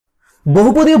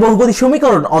বহুপদী ও বহুপদী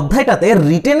সমীকরণ অধ্যায়টাতে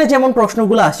রিটেনে যেমন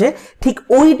প্রশ্নগুলো আসে ঠিক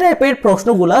ওই টাইপের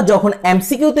প্রশ্নগুলো যখন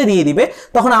এমসিকিউতে দিয়ে দিবে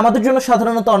তখন আমাদের জন্য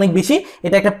সাধারণত অনেক বেশি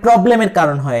এটা একটা প্রবলেমের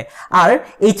কারণ হয়। আর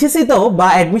এইচএসসিতেও বা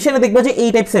অ্যাডমিশনে দেখবা যে এই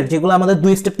টাইপসের যেগুলো আমাদের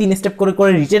 2 স্টেপ 3 স্টেপ করে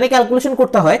করে রিটেনে ক্যালকুলেশন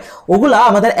করতে হয় ওগুলা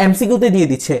আমাদের এমসিকিউতে দিয়ে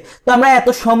দিচ্ছে। তো আমরা এত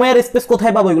সময়ের স্পেস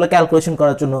কোথায় পাবো এগুলো ক্যালকুলেশন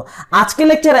করার জন্য? আজকের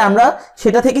লেকচারে আমরা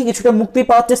সেটা থেকে কিছুটা মুক্তি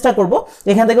পাওয়ার চেষ্টা করব।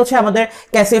 এখান থেকে হচ্ছে আমাদের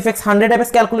ক্যাসিও এফএক্স 100 এমএস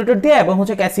ক্যালকুলেটর দিয়ে এবং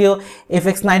হচ্ছে ক্যাসিও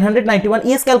এফএক্স 991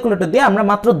 ইএস ক্যালকুলেটর দিয়ে আমরা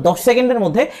মাত্র 10 সেকেন্ডের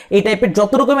মধ্যে এই টাইপের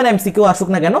যত রকমের এমসিকিউ আসুক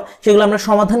না কেন সেগুলো আমরা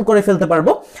সমাধান করে ফেলতে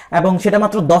পারবো এবং সেটা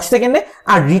মাত্র 10 সেকেন্ডে।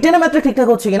 আর রিটেনে মাত্র ঠিকঠাক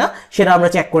হচ্ছে কিনা সেটা আমরা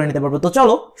চেক করে নিতে পারবো। তো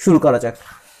চলো শুরু করা যাক।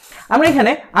 আমরা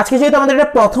এখানে আজকে যেহেতু আমাদের এটা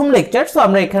প্রথম লেকচার, সো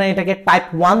আমরা এখানে এটাকে টাইপ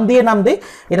 1 দিয়ে নাম দিই।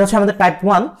 এটা হচ্ছে আমাদের টাইপ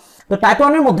 1। তো টাইপ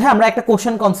 1 এর মধ্যে আমরা একটা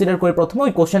কোশ্চেন কনসিডার করি, প্রথমে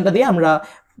ওই কোশ্চেনটা দিয়ে আমরা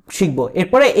শিখবো,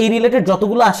 এরপরে এই রিলেটেড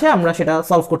যতগুলো আসে আমরা সেটা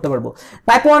সলভ করতে পারবো।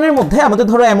 টাইপ 1 এর মধ্যে আমাদের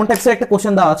ধরো এমন টাইপসের একটা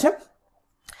কোশ্চেন দেওয়া আছে,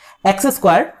 x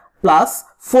square plus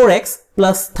 4x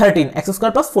plus 13, x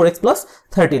square plus 4x plus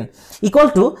 13 equal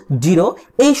to 0।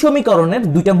 এই সমীকরণের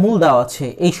দুইটা মূল দেওয়া আছে।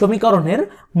 এই সমীকরণের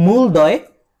মূলদ্বয়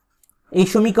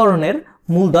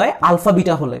আলফা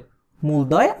বিটা হলে,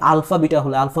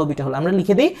 আমরা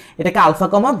লিখে দিই এটাকে আলফা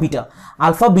কমা বিটা।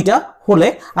 আলফা বিটা হলে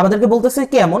আমাদেরকে বলতেছে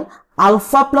কি এমন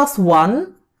আলফা প্লাস 1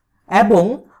 এবং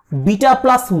বিটা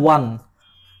প্লাস 1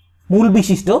 মূল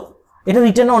বিশিষ্ট, এটা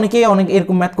রিটেনে অনেক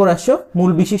এরকম ম্যাথ করে আসছো,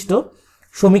 মূল বিশিষ্ট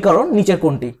সমীকরণ নিচের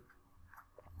কোনটি?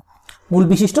 মূল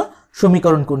বিশিষ্ট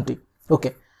সমীকরণ কোনটি? ওকে,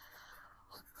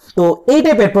 তো এই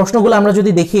টাইপের প্রশ্নগুলো আমরা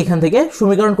যদি দেখি এখান থেকে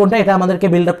সমীকরণ কোনটা এটা আমাদেরকে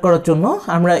বিল্ড আপ করার জন্য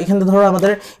আমরা এখান থেকে ধরো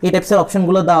আমাদের এই টাইপসের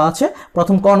অপশনগুলো দেওয়া আছে।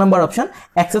 প্রথম ক number option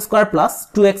x square plus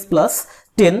 2x plus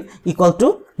 10 equal to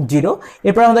 0।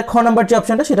 এরপর আমাদের খ নাম্বার যে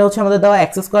অপশনটা সেটা হচ্ছে আমাদের দেওয়া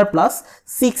x square plus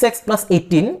 6x plus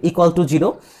 18 equal to 0।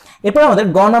 এরপর আমাদের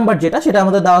গ নাম্বার যেটা সেটা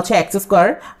আমাদের দেওয়া হচ্ছে x square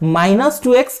minus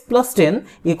 2x plus 10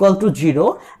 equal to 0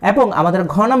 এবং আমাদের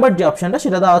ঘ নাম্বার যে অপশনটা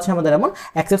সেটা দেওয়া আছে আমাদের এমন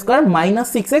x square minus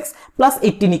 6x plus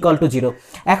 18 equal to 0।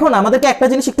 এখন আমাদেরকে একটা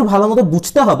জিনিস একটু ভালো মতো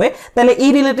বুঝতে হবে, তাহলে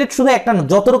এই রিলেটেড শুধু একটা না,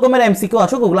 যত রকমের এমসিকিউ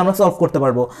আসুক ওগুলো আমরা সলভ করতে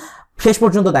পারবো। শেষ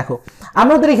পর্যন্ত দেখো,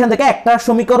 আমাদের এখান থেকে একটা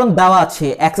সমীকরণ দেওয়া আছে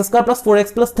x square plus 4x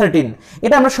plus 13,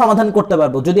 এটা আমরা সমাধান করতে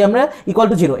পারবো যদি আমরা ইকুয়াল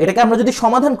টু 0। এটাকে আমরা যদি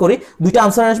সমাধান করি দুইটা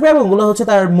আনসার আসবে এবং ওগুলো হচ্ছে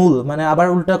তার মূল, মানে আবার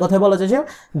উল্টা কথায় বলা যায়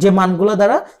যে মানগুলো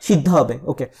দ্বারা সিদ্ধ হবে।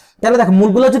 ওকে, তাহলে দেখো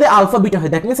মূলগুলো যদি আলফা বিটা হয়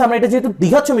দ্যাট মিন্স আমরা এটা যেহেতু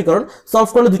দ্বিঘাত সমীকরণ সলভ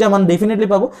করলে দুইটা মান ডেফিনেটলি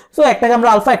পাবো। সো একটাকে আমরা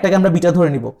আলফা একটাকে আমরা বিটা ধরে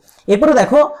নিব। এরপরে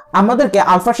দেখো আমাদেরকে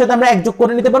আলফার সাথে আমরা এক যোগ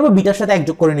করে নিতে পারবো, বিটার সাথে এক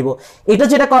যোগ করে নিব। এটা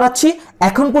যেটা করাচ্ছি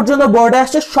এখন পর্যন্ত বোর্ডে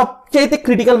আসছে সবচেয়ে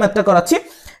ক্রিটিক্যাল ম্যাথটা করাচ্ছি,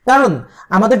 কারণ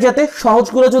আমাদের যাতে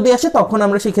সহজগুলো যদি আসে তখন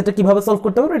আমরা সেই ক্ষেত্রে কিভাবে সলভ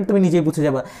করতে পারবো এটা তুমি নিজেই বুঝে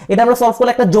যাবে। এটা আমরা সলভ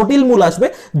করলে একটা জটিল মূল আসবে,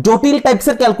 জটিল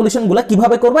টাইপসের ক্যালকুলেশনগুলো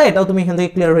কিভাবে করবা এটাও তুমি এখান থেকে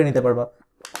ক্লিয়ার হয়ে নিতে পারবা।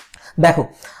 দেখো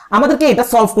আমাদেরকে এটা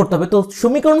সলভ করতে হবে, তো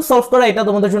সমীকরণ সলভ করা এটা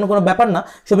তোমাদের জন্য কোনো ব্যাপার না।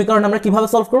 সমীকরণ আমরা কিভাবে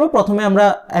সলভ করবো, প্রথমে আমরা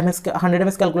 100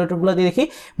 ms ক্যালকুলেটরগুলো দিয়ে দেখি।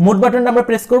 মোড বাটনটা আমরা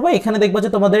প্রেস করবো, এখানে দেখবা যে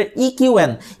তোমাদের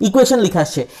ইকিউএন ইকুয়েশন লেখা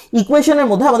আসছে। ইকুয়েশনের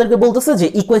মধ্যে আমাদেরকে বলতেছে যে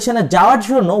ইকুয়েশনে যাওয়ার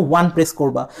জন্য 1 প্রেস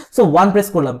করবা। সো 1 প্রেস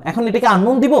করলাম। এখন এটাকে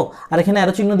আননোন দিব আর এখানে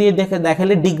অ্যারো চিহ্ন দিয়ে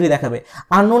দেখালে ডিগ্রি দেখাবে।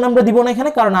 আননোন আমরা দিব না এখানে,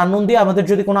 কারণ আননোন দিয়ে আমাদের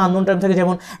যদি কোনো আননোন টার্ম থাকে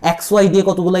যেমন XY দিয়ে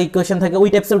কতগুলো ইকুয়েশন থাকে ওই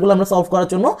টাইপসেরগুলো আমরা সলভ করার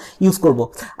জন্য ইউজ করব।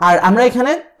 আর আমরা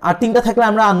এখানে আর 3টা থাকলে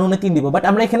আমরা আননোনে 3 দিব, বাট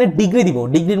আমরা এখানে ডিগ্রি দিব।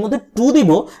 ডিগ্রির মধ্যে 2 দিব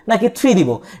নাকি 3 দিব?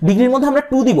 ডিগ্রির মধ্যে আমরা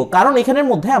 2 দিব, কারণ এখানের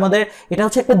মধ্যে আমাদের এটা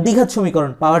হচ্ছে একটা দ্বিঘাত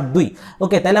সমীকরণ পাওয়ার 2।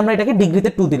 ওকে, তাহলে আমরা এটাকে ডিগ্রিতে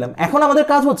 2 দিলাম। এখন আমাদের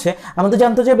কাজ হচ্ছে আমাদের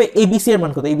জানতে হবে ABC এর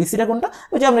মান কত। ABCটা কোনটা?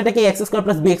 ওই যে আমরা এটাকে x square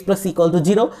plus bx plus c equal to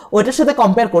 0 ওইটার সাথে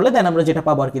কম্পেয়ার করলে দেন আমরা যেটা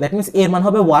পাবো আর কি। দ্যাট মিন্স a এর মান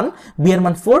হবে 1, b এর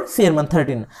মান 4, c এর মান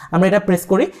 13। আমরা এটা প্রেস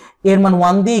করি, a এর মান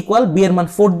 1 দিয়ে ইকুয়াল, b এর মান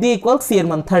 4 দিয়ে ইকুয়াল, c এর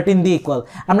মান 13 দিয়ে ইকুয়াল।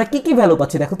 আমরা কি ভ্যালু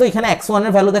পাচ্ছি দেখো তো, এখানে x1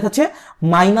 এর ভ্যালু দেখাচ্ছে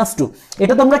 -2।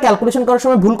 এটা তোমরা ক্যালকুলেশন করার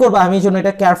সময় ভুল করবা, আমি এই জন্য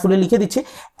এটা কেয়ারফুলি লিখে দিচ্ছি।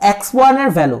 x1 এর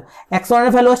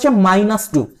ভ্যালু আসছে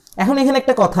 -2। এখন এখানে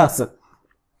একটা কথা আছে,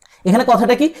 এখানে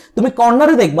কথাটা কি, তুমি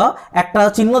কর্নারে দেখবা একটা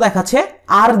চিহ্ন দেখাচ্ছে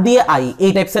আর দিয়ে আই,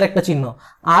 এই টাইপসের একটা চিহ্ন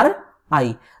আর I.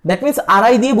 That means R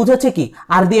I দিয়ে বুঝাচ্ছে কি,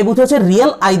 আর দিয়ে বুঝাচ্ছে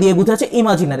রিয়েল, আই দিয়ে বুঝাচ্ছে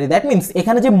ইমাজিনারি। দ্যাট মিন্স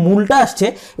এখানে যে মূলটা আসছে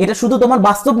এটা শুধু তোমার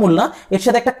বাস্তব মূল না, এর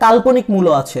সাথে একটা কাল্পনিক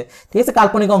মূলও আছে, ঠিক আছে,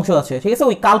 কাল্পনিক অংশ আছে, ঠিক আছে।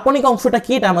 ওই কাল্পনিক অংশটা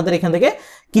কি এটা আমাদের এখান থেকে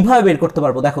কিভাবে বের করতে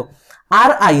পারবো দেখো।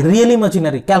 আর আই রিয়েল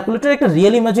ইমাজিনারি, ক্যালকুলেটরে একটা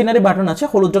রিয়েল ইমাজিনারি বাটন আছে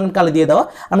হলুদ রঙের কালি দিয়ে দেওয়া।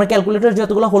 আমরা ক্যালকুলেটরে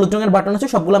যতগুলো হলুদ রঙের বাটন আছে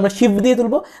সবগুলো আমরা শিফট দিয়ে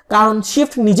তুলবো, কারণ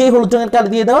শিফট নিজেই হলুদ রঙের কালি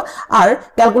দিয়ে দেওয়া। আর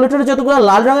ক্যালকুলেটরে যতগুলো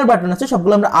লাল রঙের বাটন আছে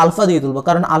সবগুলো আমরা আলফা দিয়ে তুলবো,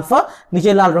 কারণ আলফা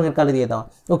নিজেই লাল রঙের কালি দিয়ে দেওয়া।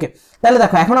 ওকে, তাহলে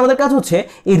দেখো এখন আমাদের কাজ হচ্ছে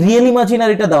এই রিয়েল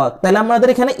ইমাজিনারিটা দেওয়া, তাহলে আমাদের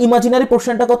এখানে ইমাজিনারি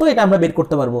পোর্শনটা কত এটা আমরা বের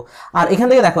করতে পারবো। আর এখান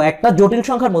থেকে দেখো একটা জটিল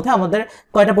সংখ্যার মধ্যে আমাদের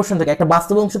কয়টা পোর্শন থাকে, একটা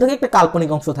বাস্তব অংশ থাকে, একটা কাল্পনিক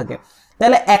অংশ থাকে।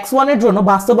 তাহলে x1 এর জন্য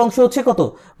বাস্তব অংশ হচ্ছে কত,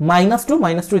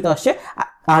 -2 তো আসছে,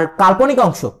 আর কাল্পনিক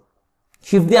অংশ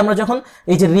শিফট দিয়ে আমরা যখন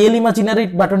এই যে রিয়েল ইমাজিনারি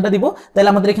বাটনটা দিব তাহলে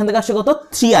আমাদের এখান থেকে আসছে কত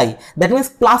 3i, that means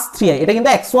plus 3i, এটা কিন্তু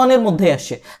x1 এর মধ্যে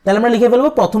আসছে। তাহলে আমরা লিখে ফেলবো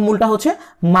প্রথম মূলটা হচ্ছে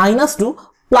 -2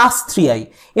 প্লাস 3i।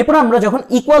 এরপর আমরা যখন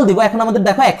ইকুয়াল দিব এখন আমাদের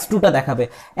দেখো x2টা দেখাবে।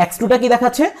 x2টা কি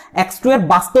দেখাচ্ছে? x2 এর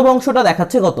বাস্তব অংশটা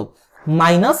দেখাচ্ছে কত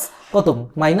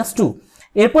 -2।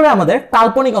 এরপরে আমাদের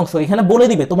কাল্পনিক অংশ এখানে বলে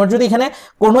দিবে। তোমার যদি এখানে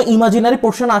কোনো ইমাজিনারি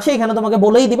পোর্শন আসে এখানে তোমাকে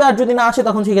বলেই দিবে, আর যদি না আসে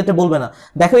তখন সেক্ষেত্রে বলবে না।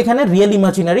 দেখো এখানে রিয়েল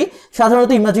ইমাজিনারি,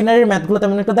 সাধারণত ইমাজিনারির ম্যাথগুলো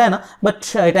তেমন একটা দেয় না, বাট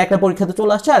এটা একটা পরীক্ষাতে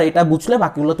চলে আসছে আর এটা বুঝলে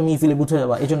বাকিগুলো তুমি ইজিলি বুঝে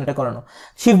যাবা, এই জন্য এটা করানো।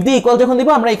 শিফট দিয়ে ইকুয়াল যখন দিব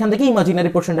আমরা এখান থেকে ইমাজিনারি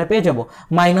পোর্শনটা পেয়ে যাবো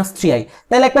 -3i।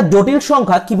 তাহলে একটা জটিল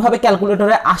সংখ্যা কিভাবে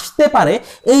ক্যালকুলেটরে আসতে পারে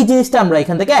এই জিনিসটা আমরা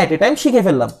এখান থেকে অ্যাট এ টাইম শিখে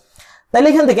ফেললাম। তাহলে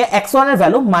এখান থেকে x1 এর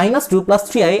ভ্যালু -2 প্লাস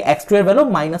 3i, x2 এর ভ্যালু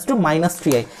 -2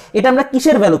 -3i। এটা আমরা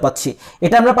কিসের ভ্যালু পাচ্ছি?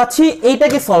 এটা আমরা পাচ্ছি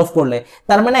এইটাকে সলভ করলে।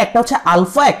 তার মানে একটা হচ্ছে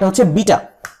আলফা, একটা হচ্ছে বিটা।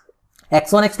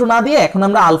 x1 x2 না দিয়ে এখন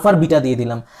আমরা আলফা আর বিটা দিয়ে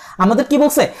দিলাম। আমাদের কি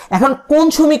বলছে? এখন কোন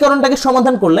সমীকরণটাকে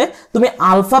সমাধান করলে তুমি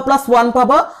আলফা প্লাস 1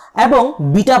 পাবা এবং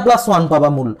বিটা প্লাস 1 পাবা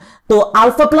মূল। তো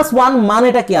আলফা প্লাস 1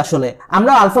 মানেটা কি আসলে?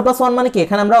 আমরা আলফা প্লাস 1 মানে কি?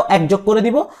 এখানে আমরা এক যোগ করে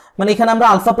দিব, মানে এখানে আমরা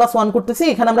আলফা প্লাস 1 করতেছি,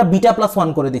 এখানে আমরা বিটা প্লাস 1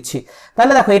 করে দিচ্ছি।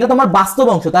 তাহলে দেখো এটা তোমার বাস্তব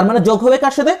অংশ, তার মানে যোগ হবে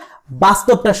কার সাথে?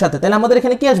 বাস্তবটার সাথে। তাহলে আমাদের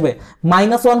এখানে কি আসবে?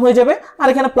 -1 হয়ে যাবে, আর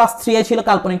এখানে প্লাস 3i ছিল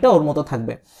কাল্পনিকটা, ওর মতো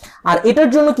থাকবে। আর এটার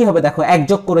জন্য কি হবে দেখো, এক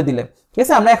যোগ করে দিলে, ঠিক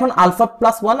আছে? আমরা এখন আলফা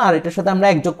প্লাস 1 আর এটার সাথে আমরা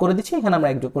এক যোগ করে দিচ্ছি, এখানে আমরা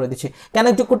এক যোগ করে দিচ্ছি। কেন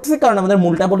এক যোগ করতেছি? কারণ আমাদের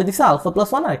মূলটা বলে দিচ্ছে আলফা প্লাস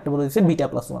 1 আর একটা বলে দিচ্ছে বিটা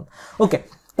প্লাস 1। ওকে,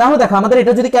 তাহলে দেখো আমাদের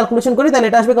এটা যদি ক্যালকুলেশন করি তাহলে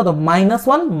এটা আসবে কত?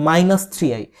 -1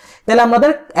 -3i। তাহলে আমাদের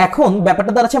এখন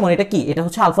ব্যাপারটা দাঁড়াচ্ছে এমন, এটা কি? এটা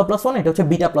হচ্ছে আলফা প্লাস 1, এটা হচ্ছে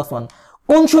বিটা প্লাস 1।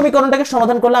 কোন সমীকরণটাকে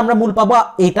সমাধান করলে আমরা মূল পাবো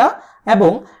এটা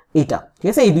এবং এটা, ঠিক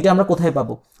আছে? এই দুইটা আমরা কোথায়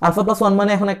পাবো? আলফা প্লাস 1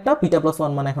 মানে এখন একটা, বিটা প্লাস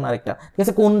 1 মানে এখন আরেকটা, ঠিক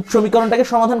আছে? কোন সমীকরণটাকে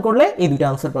সমাধান করলে এই দুইটা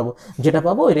আনসার পাবো? যেটা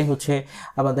পাবো এটাই হচ্ছে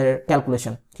আমাদের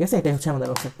ক্যালকুলেশন, ঠিক আছে? এটাই হচ্ছে আমাদের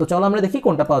আনসার। তো চলো আমরা দেখি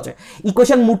কোনটা পাওয়া যায়।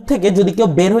 ইকুয়েশন মুড থেকে যদি কেউ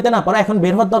বের হইতে না পারো, এখন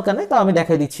বের হওয়ার দরকার নেই, তো আমি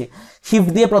দেখাই দিচ্ছি। শিফট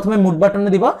দিয়ে প্রথমে মুড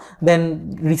বাটনে দিবা, দেন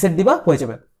রিসেট দিবা, হয়ে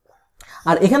যাবে।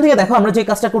 আর এখান থেকে দেখো আমরা যে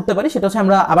কাজটা করতে পারি সেটা হচ্ছে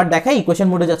আমরা আবার দেখাই ইকুয়েশন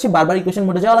মোডে যাচ্ছি, বারবার ইকুয়েশন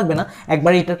মোডে যাওয়া লাগবে না,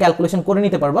 একবার এটার ক্যালকুলেশন করে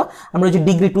নিতে পারবা। আমরা যে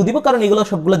ডিগ্রি 2 দিব, কারণ এগুলো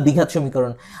সবগুলো দ্বিঘাত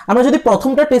সমীকরণ। আমরা যদি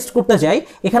প্রথমটা টেস্ট করতে যাই,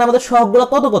 এখানে আমাদের সহগগুলো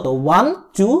কত 1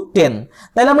 2 10।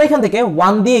 তাহলে আমরা এখান থেকে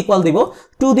 1 দিয়ে ইকুয়াল দিব,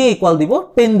 2 দিয়ে ইকুয়াল দিব,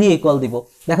 10 দিয়ে ইকুয়াল দিব।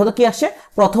 দেখো তো কি আসছে?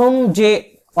 প্রথম যে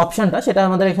অপশনটা সেটা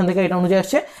আমাদের এখান থেকে এটা অনুযায়ী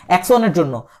আসছে x1 এর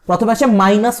জন্য প্রথমে আসছে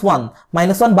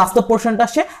 -1 বাস্তব পোর্শনটা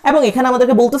আসছে, এবং এখানে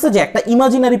আমাদেরকে বলতেছে যে একটা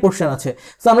ইমাজিনারি পোর্শন আছে।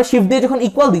 সো আমরা শিফট দিয়ে যখন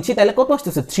ইকুয়াল দিচ্ছি তাহলে কত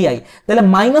আসতেছে? 3i। তাহলে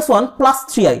 -1 প্লাস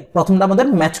 3i, প্রথমটা আমাদের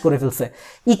ম্যাচ করে ফেলছে।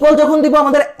 ইকুয়াল যখন দিব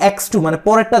আমাদের x2 মানে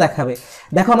পরেরটা দেখাবে।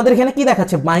 দেখো আমাদের এখানে কি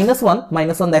দেখাচ্ছে?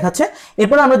 -1 দেখাচ্ছে।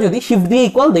 এরপর আমরা যদি শিফট দিয়ে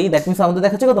ইকুয়াল দিই, দ্যাট মিনস আমাদের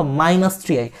দেখাচ্ছে কত?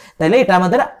 -3i। তাহলে এটা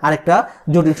আমাদের আরেকটা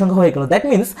জটিল সংখ্যা হয়ে গেল। দ্যাট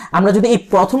মিনস আমরা যদি এই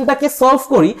প্রথমটাকে সলভ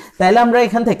করি তাহলে আমরা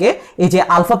এখান থেকে এই যে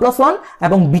আলফা প্লাস 1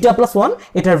 এবং বিটা প্লাস 1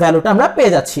 এটার ভ্যালুটা আমরা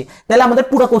পেয়ে যাচ্ছি। তাহলে আমাদের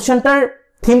পুরো কোশ্চেনটার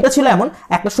থিমটা ছিল এমন,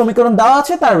 একটা সমীকরণ দেওয়া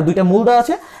আছে, তার দুইটা মূল দেওয়া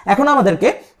আছে। এখন আমাদেরকে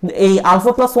এই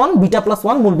আলফা প্লাস 1 বিটা প্লাস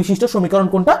 1 মূল বিশিষ্ট সমীকরণ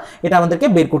কোনটা এটা আমাদেরকে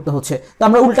বের করতে হচ্ছে। তো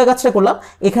আমরা উল্টা কাজটা করলাম,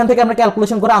 এখান থেকে আমরা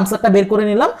ক্যালকুলেশন করে আনসারটা বের করে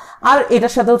নিলাম। আর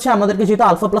এটার সাথে হচ্ছে আমাদেরকে যেহেতু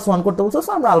আলফা প্লাস 1 করতে বলছে,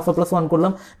 আমরা আলফা প্লাস 1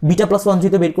 করলাম, বিটা প্লাস 1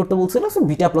 যেহেতু বের করতে বলছিল, সো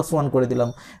বিটা প্লাস 1 করে দিলাম।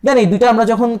 দেন এই দুইটা আমরা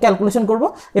যখন ক্যালকুলেশন করব,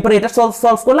 এরপর এটা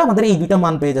সলভ করলে আমাদের এই দুইটা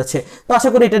মান পেয়ে যাচ্ছে। তো আশা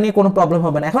করি এটা নিয়ে কোনো প্রবলেম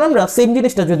হবে না। এখন আমরা সেম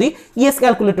জিনিসটা যদি ইএস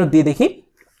ক্যালকুলেটর দিয়ে দেখি,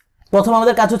 প্রথম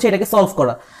আমাদের কাজ হচ্ছে এটাকে সলভ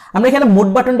করা। আমরা এখানে মোড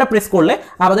বাটনটা প্রেস করলে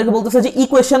আমাদেরকে বলতেছে যে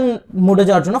ইকুয়েশন মোডে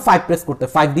যাওয়ার জন্য 5 প্রেস করতে,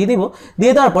 5 দিয়ে দিব।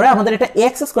 দিয়ে দেওয়ার পরে আমাদের এটা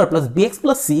ax² + bx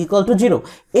 + c = 0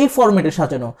 এই ফরম্যাটে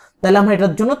সাজানো। তাহলে আমরা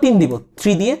এটার জন্য 3 দিব,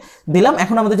 3 দিয়ে দিলাম।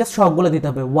 এখন আমাদের জাস্ট সবগুলো দিতে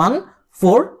হবে 1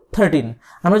 4 13।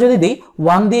 আমরা যদি দিই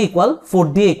 1 দিয়ে ইকুয়াল, 4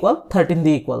 দিয়ে ইকুয়াল, 13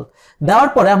 দিয়ে ইকুয়াল দেওয়ার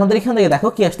পরে আমাদের এখান থেকে দেখো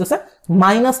কি আসতেছে?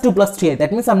 -2 + 3i।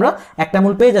 দ্যাট মিনস আমরা একটা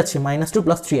মূল পেয়ে যাচ্ছি -2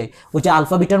 + 3i। ওই যে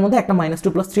আলফা বিটার মধ্যে একটা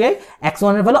 -2 + 3i,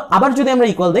 x1 এর ভ্যালু আবার যদি আমরা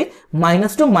ইকুয়াল দিই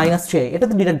 -2 -3i, এটা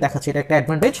তো ডিরেক্ট দেখাচ্ছে, এটা একটা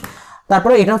অ্যাডভান্টেজ।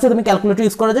 তারপরে এটা হচ্ছে তুমি ক্যালকুলেটর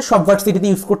ইউজ করা যায়, সব ভার্সিটিতে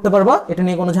ইউজ করতে পারবা, এটা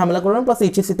নিয়ে কোনো ঝামেলা করবে না। প্লাস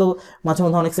এইচএসসি তো মাঝে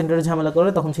মধ্যে অনেক সেন্টারে ঝামেলা করে,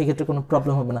 তখন সেই ক্ষেত্রে কোনো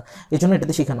প্রবলেম হবে না, এই জন্য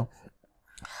এটাতে শেখানো।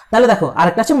 তাহলে দেখো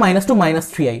আরেকটা আছে -2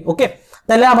 -3i। ওকে,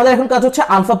 তাহলে আমাদের এখন কাজ হচ্ছে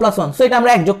আলফা প্লাস 1। সো এটা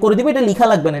আমরা এক যোগ করে দিব, এটা লেখা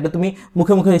লাগবে না, এটা তুমি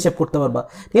মুখে মুখে হিসাব করতে পারবা,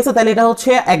 ঠিক আছে? তাহলে এটা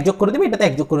হচ্ছে এক যোগ করে দিব, এটাতে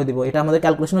এক যোগ করে দিব, এটা আমাদের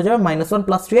ক্যালকুলেশন হয়ে যাবে -1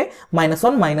 + 3i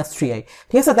 -1 - 3i,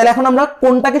 ঠিক আছে? তাহলে এখন আমরা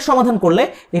কোনটাকে সমাধান করলে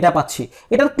এটা পাচ্ছি,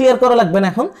 এটা ক্লিয়ার করা লাগবে না।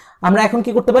 এখন আমরা এখন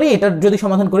কি করতে পারি, এটার যদি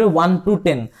সমাধান করি 1 to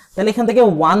 10, তাহলে এখান থেকে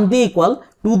 1 দিয়ে ইকুয়াল,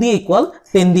 2 দিয়ে ইকুয়াল,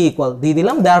 10 দিয়ে ইকুয়াল দিয়ে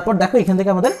দিলাম। দেওয়ার পর দেখো এখান থেকে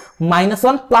আমাদের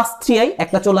 -1 + 3i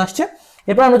একটা চলে আসছে।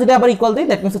 এরপর আমরা যদি আবার ইকুয়াল দিই,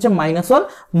 দ্যাট মিনস হচ্ছে -1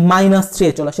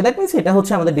 -3 চলে আসে। দ্যাট মিনস এটা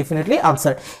হচ্ছে আমাদের ডেফিনেটলি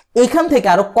আনসার। এখান থেকে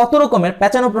আরো কত রকমের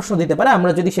প্যাচানো প্রশ্ন দিতে পারে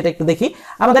আমরা যদি সেটা একটু দেখি।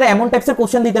 আমাদের এমন টাইপসের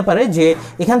কোশ্চেন দিতে পারে যে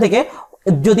এখান থেকে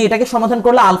যদি এটাকে সমাধান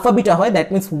করলে আলফা বিটা হয়, দ্যাট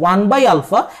মিনস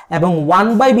 1/α এবং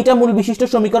 1/β মূল বিশিষ্ট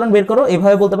সমীকরণ বের করো,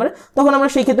 এভাবে বলতে পারে। তখন আমরা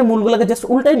সেই ক্ষেত্রে মূলগুলোকে জাস্ট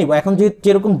উল্টাই নিব। এখন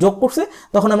যেরকম যোগ করছে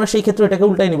তখন আমরা সেই ক্ষেত্রে এটাকে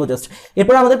উল্টাই নিব জাস্ট।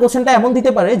 এরপর আমাদের কোশ্চেনটা এমন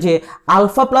দিতে পারে যে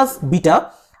আলফা প্লাস বিটা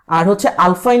আর হচ্ছে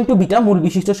আলফা ইন্টু বিটা মূল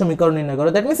বিশিষ্ট সমীকরণ নির্ণয় করো।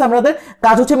 দ্যাট মিনস আমাদের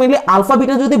কাজ হচ্ছে মেইনলি আলফা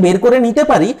বিটা যদি বের করে নিতে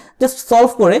পারি জাস্ট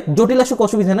সলভ করে, জটিল আসুক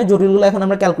অসুবিধা নেই, জটিলগুলো এখন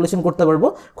আমরা ক্যালকুলেশন করতে পারবো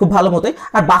খুব ভালো মতোই।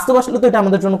 আর বাস্তব আসলে তো এটা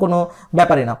আমাদের জন্য কোনো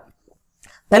ব্যাপারই না।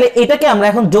 তাহলে এটাকে আমরা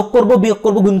এখন যোগ করব, বিয়োগ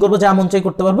করব, গুণ করব, যা মন চাই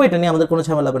করতে পারবো, এটা নিয়ে আমাদের কোনো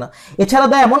ঝামেলা হবে না। এছাড়া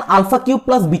দেয় এমন alpha cube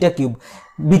plus beta cube,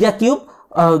 beta cube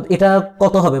এটা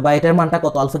কত হবে বা এটার মানটা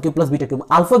কত, alpha cube plus beta cube.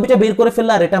 Alpha beta বের করে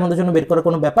ফেললে আর এটা আমাদের জন্য বের করার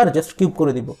কোনো ব্যাপার, জাস্ট কিউব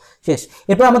করে দিব, শেষ।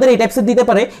 এরপর আমাদের এই টাইপসের দিতে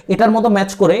পারে এটার মতো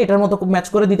ম্যাচ করে, এটার মতো ম্যাচ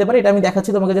করে দিতে পারে। এটা আমি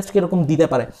দেখাচ্ছি তোমাকে জাস্ট কিরকম দিতে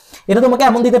পারে। এটা তোমাকে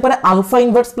এমন দিতে পারে আলফা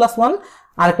ইনভার্স প্লাস 1,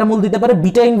 আরেকটা মূল দিতে পারে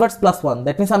beta inverse plus 1।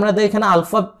 That means আমাদের এখানে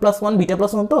আলফা প্লাস 1 বিটা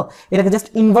প্লাস 1, তো এটাকে জাস্ট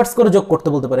ইনভার্স করে যোগ করতে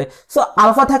বলতে পারে। সো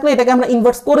আলফা থাকলে এটাকে আমরা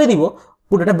ইনভার্স করে দিব,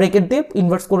 পুরোটা ব্রেকেট দিয়ে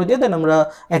ইনভার্স করে দিয়ে দেন আমরা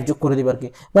এক যোগ করে দিব আর কি।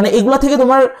 মানে এগুলো থেকে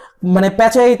তোমার মানে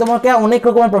প্যাচাই তোমাকে অনেক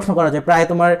রকমের প্রশ্ন করা যায়, প্রায়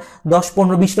তোমার 10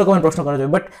 15 20 রকমের প্রশ্ন করা যায়।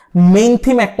 বাট মেইন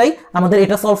থিম একটাই, আমাদের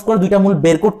এটা সলভ করে দুইটা মূল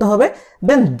বের করতে হবে।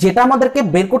 দেন যেটা আমাদেরকে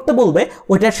বের করতে বলবে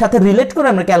ওইটার সাথে রিলেট করে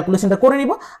আমরা ক্যালকুলেশনটা করে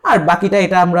নিব, আর বাকিটা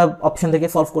এটা আমরা অপশন থেকে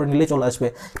সলভ করে নিলে চলে আসবে।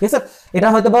 ঠিক আছে, এটা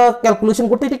হয়তো বা ক্যালকুলেশন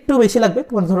করতে একটু বেশি লাগবে,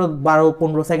 তোমার ধরো 12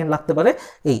 15 সেকেন্ড লাগতে পারে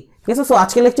এই। ঠিক আছে, সো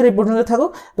আজকের লেকচার এই পর্যন্ত থাকো।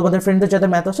 তোমাদের ফ্রেন্ডদের যাদের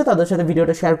ম্যাথ আছে তাদের সাথে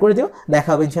ভিডিওটা শেয়ার করে দিও। দেখা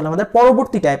হবে ইনশাআল্লাহ আমাদের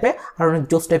পরবর্তী টাইপে আর অনেক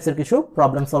জোস টাইপসের কিছু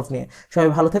প্রবলেম সলভ নিয়ে। সবাই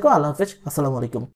ভালো থেকো, আল্লাহ হাফেজ, আসসালামু আলাইকুম।